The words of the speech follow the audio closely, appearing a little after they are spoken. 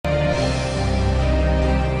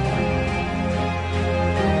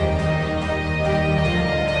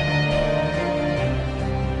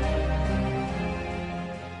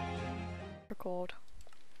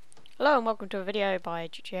Hello and welcome to a video by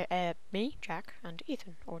me, Jack, and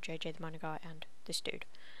Ethan, or JJ the Minor Guy, and this dude.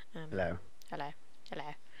 Hello. Hello.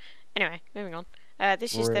 Anyway, moving on.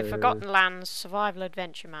 This is the Forgotten Lands survival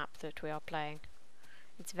adventure map that we are playing.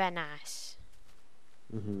 It's very nice.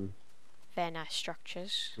 Very nice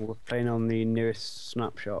structures. We're playing on the newest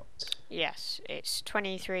snapshot. Yes, it's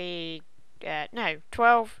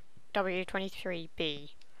 12W23B,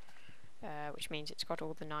 which means it's got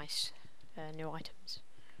all the nice new items.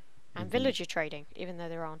 And villager trading, even though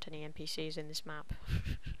there aren't any NPCs in this map.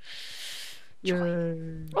 Yay.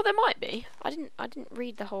 Well, there might be. I didn't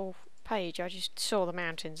read the whole page. I just saw the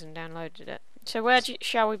mountains and downloaded it. So where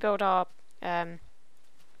shall we build our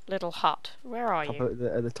little hut? Where are you?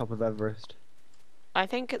 At the top of Everest. I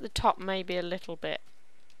think at the top maybe a little bit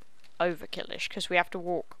overkillish because we have to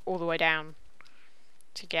walk all the way down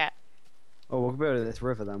to get. Oh, we'll build at this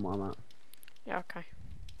river then. What I'm at. Yeah. Okay.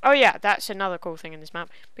 Oh yeah, that's another cool thing in this map.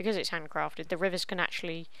 Because it's handcrafted, the rivers can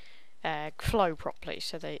actually flow properly,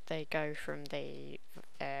 so they go from the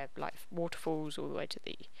like waterfalls all the way to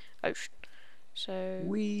the ocean. So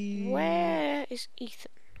where is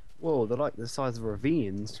Ethan? Whoa, they're like the size of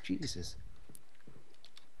ravines. Jesus.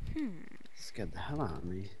 Scared the hell out of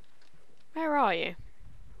me. Where are you?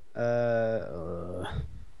 I'm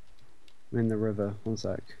in the river. One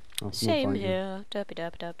sec. Same here. I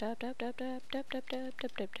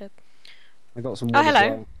got some wood as hello.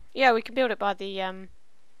 well. Yeah, we can build it by the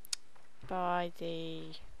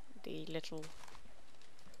little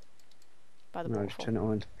by the No, waterfall. just turn it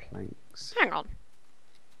all into planks. Hang on.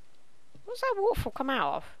 What's that waterfall come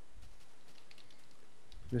out of?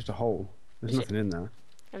 Just a hole. There's Is nothing in there.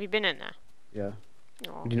 Have you been in there? Yeah.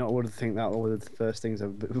 Oh. Do you not would think that were the first things I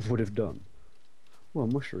would have done? Well, a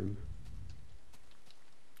mushroom.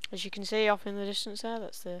 As you can see off in the distance there,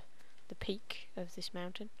 that's the peak of this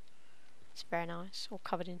mountain. It's very nice, all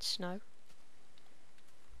covered in snow.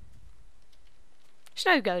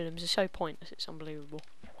 Snow golems are so pointless, it's unbelievable.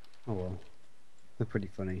 Oh well. They're pretty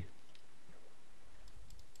funny.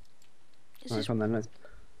 Is Right, this... come on then, let's...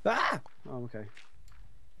 Ah! Oh, okay.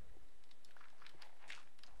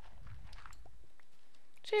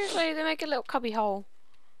 Seriously, they make a little cubby hole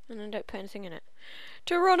and then don't put anything in it.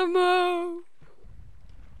 Geronimo!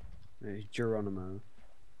 Hey, Geronimo.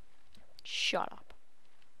 Shut up.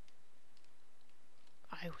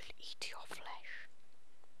 I will eat your flesh.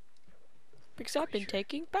 Because I've been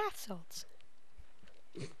taking bath salts.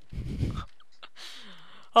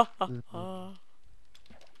 Ha ha ha.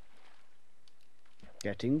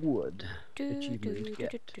 Getting wood. Achievement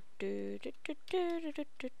get.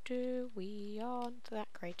 We aren't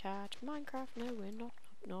that great at Minecraft. No, we're not.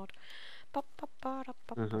 As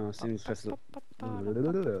soon as press the... Alright, I'm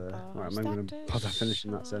going to bother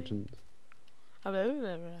finishing that sentence.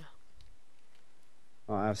 Alright,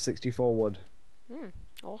 I have 64 wood.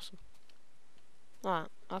 Awesome. Right,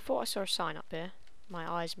 I thought I saw a sign up here. My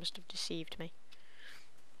eyes must have deceived me.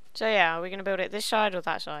 So yeah, are we going to build it this side or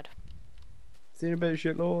that side? See you in a bit,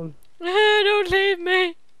 shitlord. Don't leave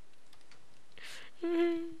me!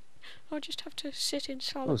 I'll just have to sit in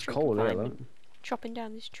solitary Oh, it's cold here, look. chopping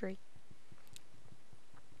down this tree.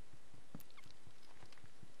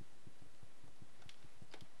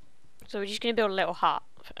 So we're just going to build a little hut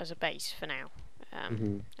as a base for now.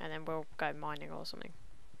 And then we'll go mining or something.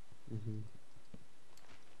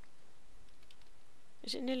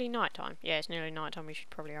 Is it nearly night time? Yeah, it's nearly night time. We should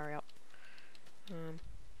probably hurry up. I'm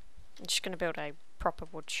just going to build a proper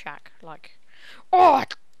wood shack. Like, oh,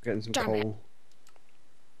 Getting some damn coal. it.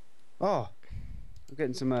 Oh, I'm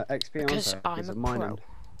getting some XP Because on I'm a pro.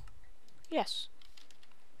 Yes.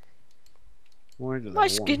 My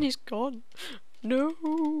skin is gone.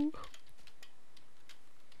 No.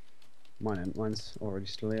 Mine's already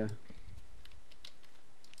still here.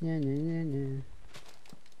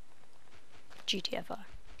 GTFO.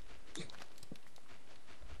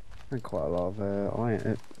 And quite a lot of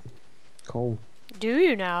iron, coal. Do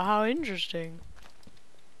you now? How interesting.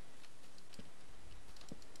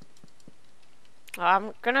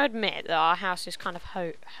 I'm gonna admit that our house is kind of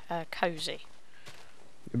cozy.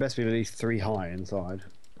 It best be at least 3 high inside.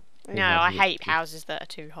 No, I hate houses that are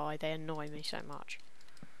too high. They annoy me so much.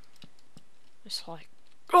 It's like,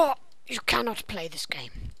 oh, you cannot play this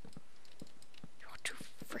game. You're too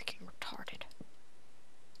freaking retarded.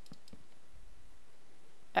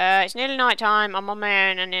 It's nearly night time. I'm on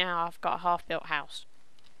my own, and now I've got a half-built house.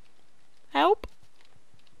 Help!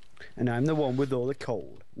 And I'm the one with all the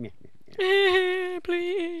coal.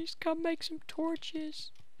 Please come make some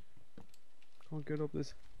torches. Can't get up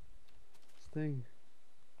this thing.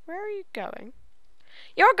 Where are you going?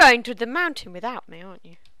 You're going to the mountain without me, aren't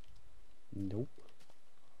you? Nope.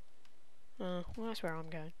 Oh, well, that's where I'm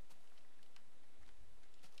going.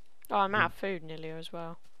 Oh, I'm out of food nearly as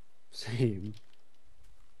well. Same.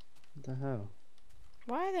 What the hell?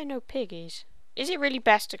 Why are there no piggies? Is it really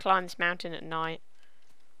best to climb this mountain at night?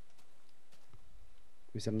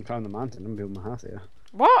 We said I'm climbing the mountain. I'm building my house here.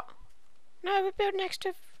 What? No, we're building next to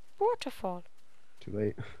a waterfall. Too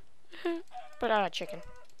late. But I like chicken.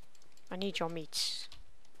 I need your meats.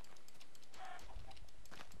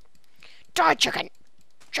 Die, chicken!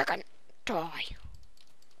 Chicken! Die!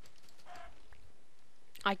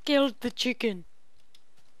 I killed the chicken.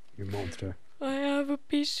 You monster. I have a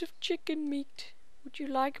piece of chicken meat. Would you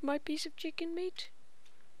like my piece of chicken meat?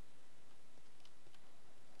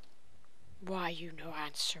 Why you no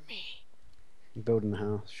answer me? I'm building a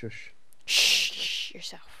house. Shush. Shh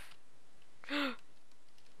yourself.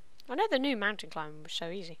 I know the new mountain climbing was so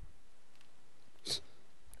easy.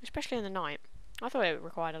 Especially in the night. I thought it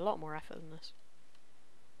required a lot more effort than this.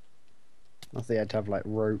 I thought you had to have like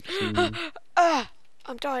ropes and... Ah!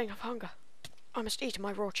 I'm dying of hunger. I must eat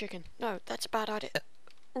my raw chicken. No, that's a bad idea.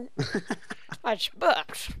 I just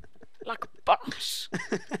burped. Like a boss.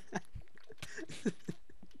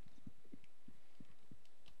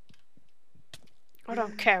 I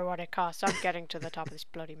don't care what it costs. I'm getting to the top of this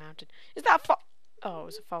bloody mountain. Is that a oh, it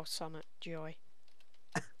was a false summit. Joy.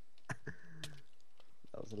 That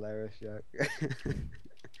was hilarious, joke.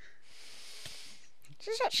 This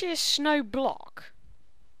is actually a snow block.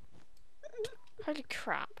 Holy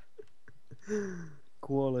crap.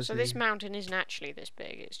 Quality. So this mountain isn't actually this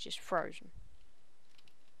big, it's just frozen.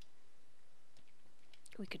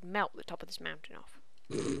 We could melt the top of this mountain off.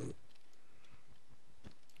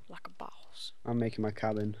 Like a boss. I'm making my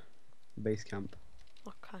cabin. Base camp.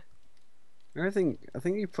 Okay. I think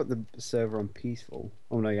you put the server on peaceful.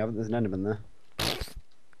 Oh no, you haven't. There's an Enderman there.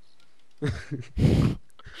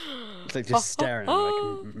 It's like just staring at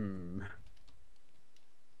me like.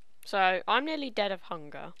 So I'm nearly dead of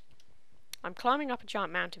hunger. I'm climbing up a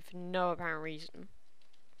giant mountain for no apparent reason.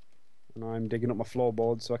 And I'm digging up my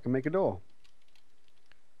floorboards so I can make a door.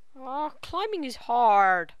 Oh, climbing is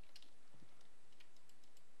hard.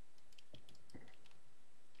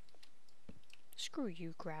 Screw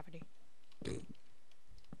you, gravity.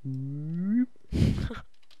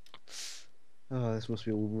 Oh, this must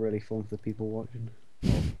be really fun for the people watching.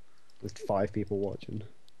 There's 5 people watching.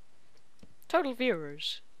 Total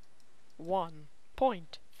viewers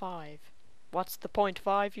 1.5. What's the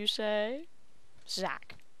 0.5 you say?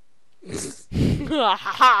 Zach.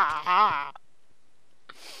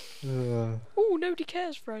 Oh, nobody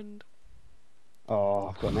cares, friend. Oh,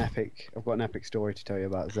 I've got an epic story to tell you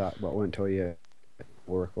about Zach, but I won't tell you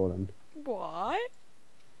we're recording. Why?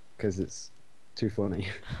 Because it's too funny.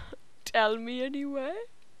 Tell me anyway.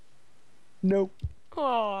 Nope.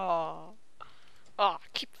 Oh,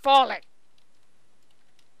 keep falling.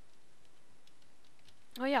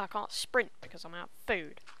 Oh yeah, I can't sprint because I'm out of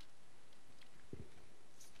food.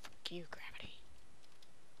 Fuck you, gravity.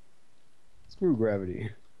 Screw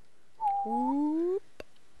gravity. Whoop.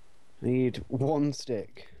 I need 1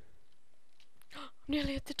 stick. I'm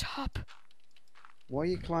nearly at the top. Why are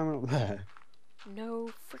you climbing up there? No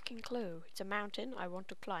freaking clue. It's a mountain. I want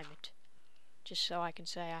to climb it. Just so I can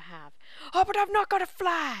say I have. Oh, but I've not got a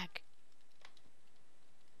flag!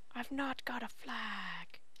 I've not got a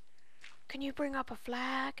flag. Can you bring up a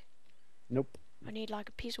flag? Nope. I need like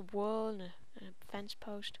a piece of wool and a fence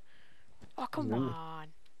post. Oh, come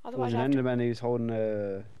on. Otherwise, there's an Enderman who's holding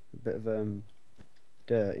a bit of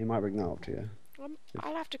dirt. He might bring that up to you.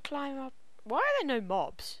 I'll have to climb up. Why are there no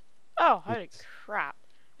mobs? Oh, holy crap.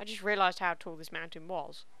 I just realised how tall this mountain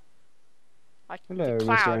was. Hello, the Mr.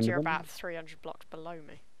 clouds are Enderman. about 300 blocks below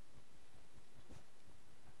me.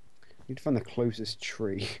 Need to find the closest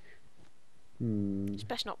tree. It's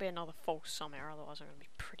best not be another false summit, or otherwise I'm going to be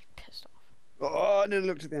pretty pissed off. Oh, I nearly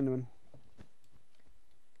looked at the Enderman.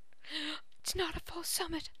 It's not a false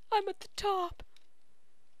summit. I'm at the top.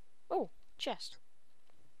 Oh, chest.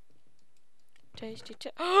 Tasty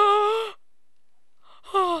oh!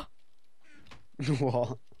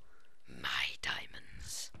 What? My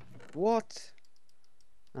diamonds. What?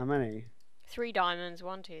 How many? 3 diamonds.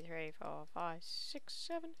 1, 2, 3, 4, 5, 6,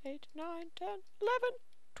 7, 8, 9, 10, 11,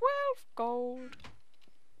 12 gold.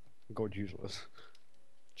 Gold useless.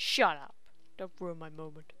 Shut up. Don't ruin my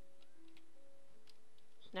moment.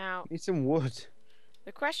 Now, Need some wood.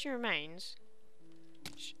 the question remains.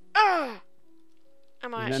 Am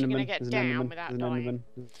I actually going to get down without dying?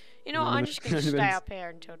 You know what, I'm just going to stay up here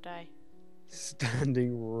until day.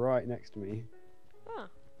 Standing right next to me. Oh,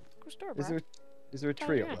 cool story, bro. Is there a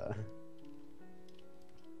tree up there?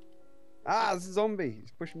 Ah, there's a zombie.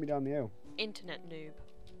 He's pushing me down the hill. Internet noob.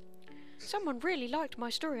 Someone really liked my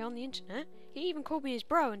story on the internet. He even called me his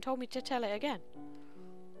bro and told me to tell it again.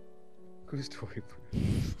 Good story.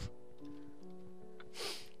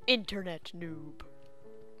 Internet noob.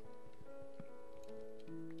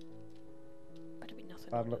 Better be nothing.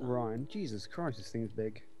 Bad luck, Ryan. Jesus Christ, this thing's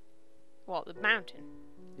big. What, the mountain?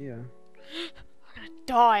 Yeah. I'm gonna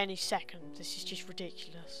die any second. This is just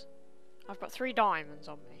ridiculous. I've got 3 diamonds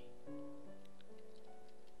on me.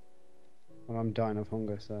 Well, I'm dying of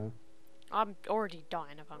hunger, so. I'm already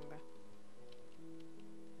dying of hunger.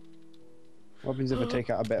 What happens if I take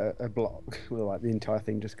out a block? Will like the entire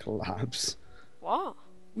thing just collapse? What?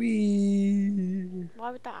 Whee!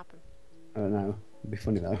 Why would that happen? I don't know. It'd be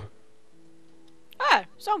funny though. Oh,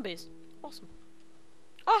 zombies! Awesome.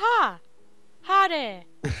 Aha! Hi there!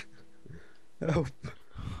 Oh.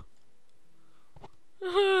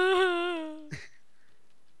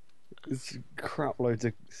 There's crap loads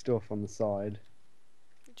of stuff on the side.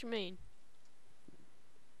 What do you mean?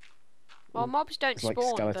 Well, mobs don't It's like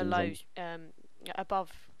spawn skeletons below,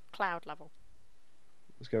 above cloud level.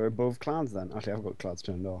 Let's go above clouds then. Actually, I've got clouds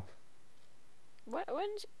turned off.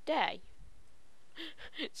 When's it day?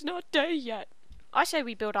 It's not day yet. I say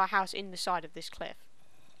we build our house in the side of this cliff.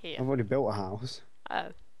 Here. I've already built a house.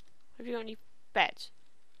 Oh. Have you got any beds?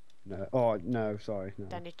 No. Oh, no, sorry. No.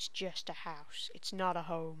 Then it's just a house. It's not a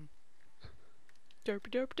home. Derp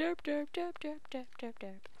derp derp derp derp derp derp derp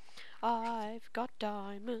derp. I've got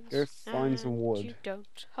diamonds. Go find some wood. You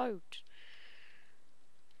don't hoot.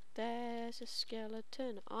 There's a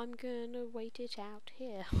skeleton. I'm gonna wait it out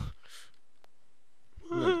here.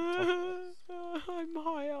 I'm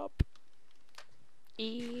high up.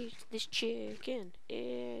 Eat this chicken.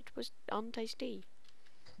 It was untasty.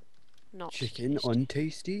 Not Chicken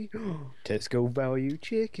tasty. untasty? Tesco value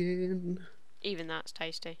chicken. Even that's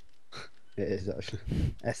tasty. It is actually.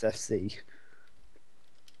 SFC.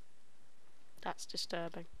 That's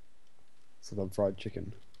disturbing. So the fried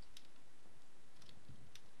chicken.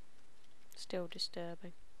 Still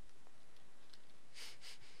disturbing.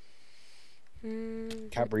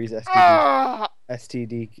 Cadbury's STD, Ah!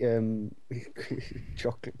 STD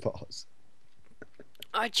chocolate bars.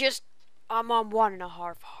 I'm on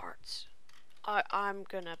 1.5 hearts. I'm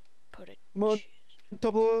gonna put it. Come on,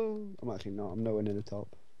 double. I'm actually not. I'm nowhere near the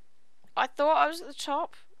top. I thought I was at the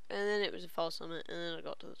top, and then it was a false summit, and then I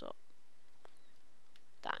got to the top.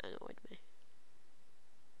 That annoyed me.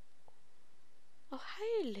 Oh,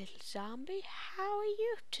 hey, little zombie. How are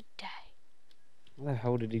you today? How the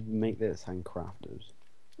hell did he make this handcrafted?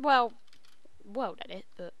 Well did it,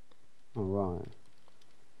 but... Alright.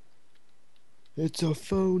 It's a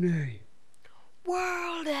phony.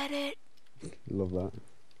 World edit. Love that.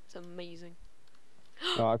 It's amazing.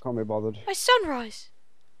 Oh, I can't be bothered. A sunrise.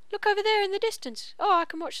 Look over there in the distance. Oh, I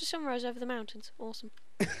can watch the sunrise over the mountains. Awesome.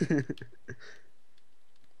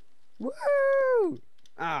 Woo!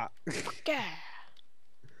 Ah. Yeah.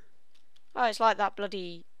 Oh, it's like that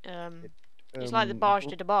bloody. It's like the Barge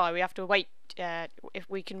to Dubai. We have to wait. If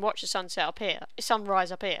we can watch the sunset up here,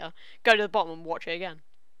 sunrise up here, go to the bottom and watch it again.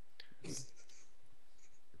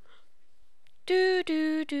 Do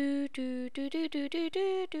do do do do do do do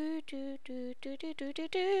do do do do do do do do do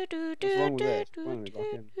do. What's wrong with this? Finally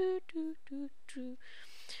back in.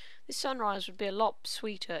 This sunrise would be a lot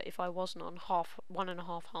sweeter if I wasn't on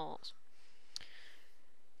 1.5 hearts.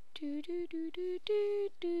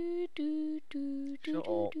 Shut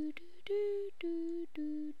up.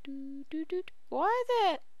 Why are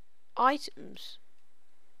there items?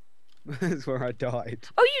 That's where I died.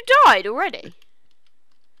 Oh, you died already?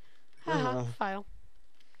 Haha, fail.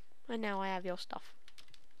 And now I have your stuff.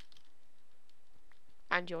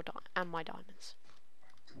 And your and my diamonds.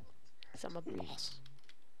 So I'm a boss.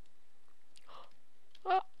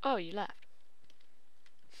 Oh, you left.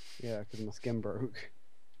 Yeah, because my skin broke.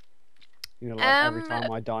 You know, like every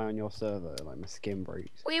time I die on your server, like my skin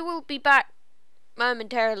breaks. We will be back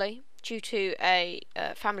momentarily due to a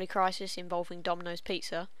family crisis involving Domino's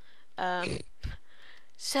Pizza.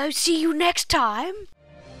 So see you next time.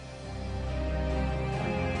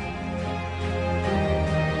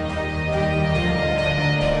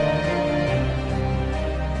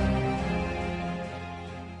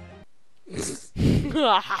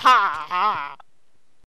 Ha ha ha!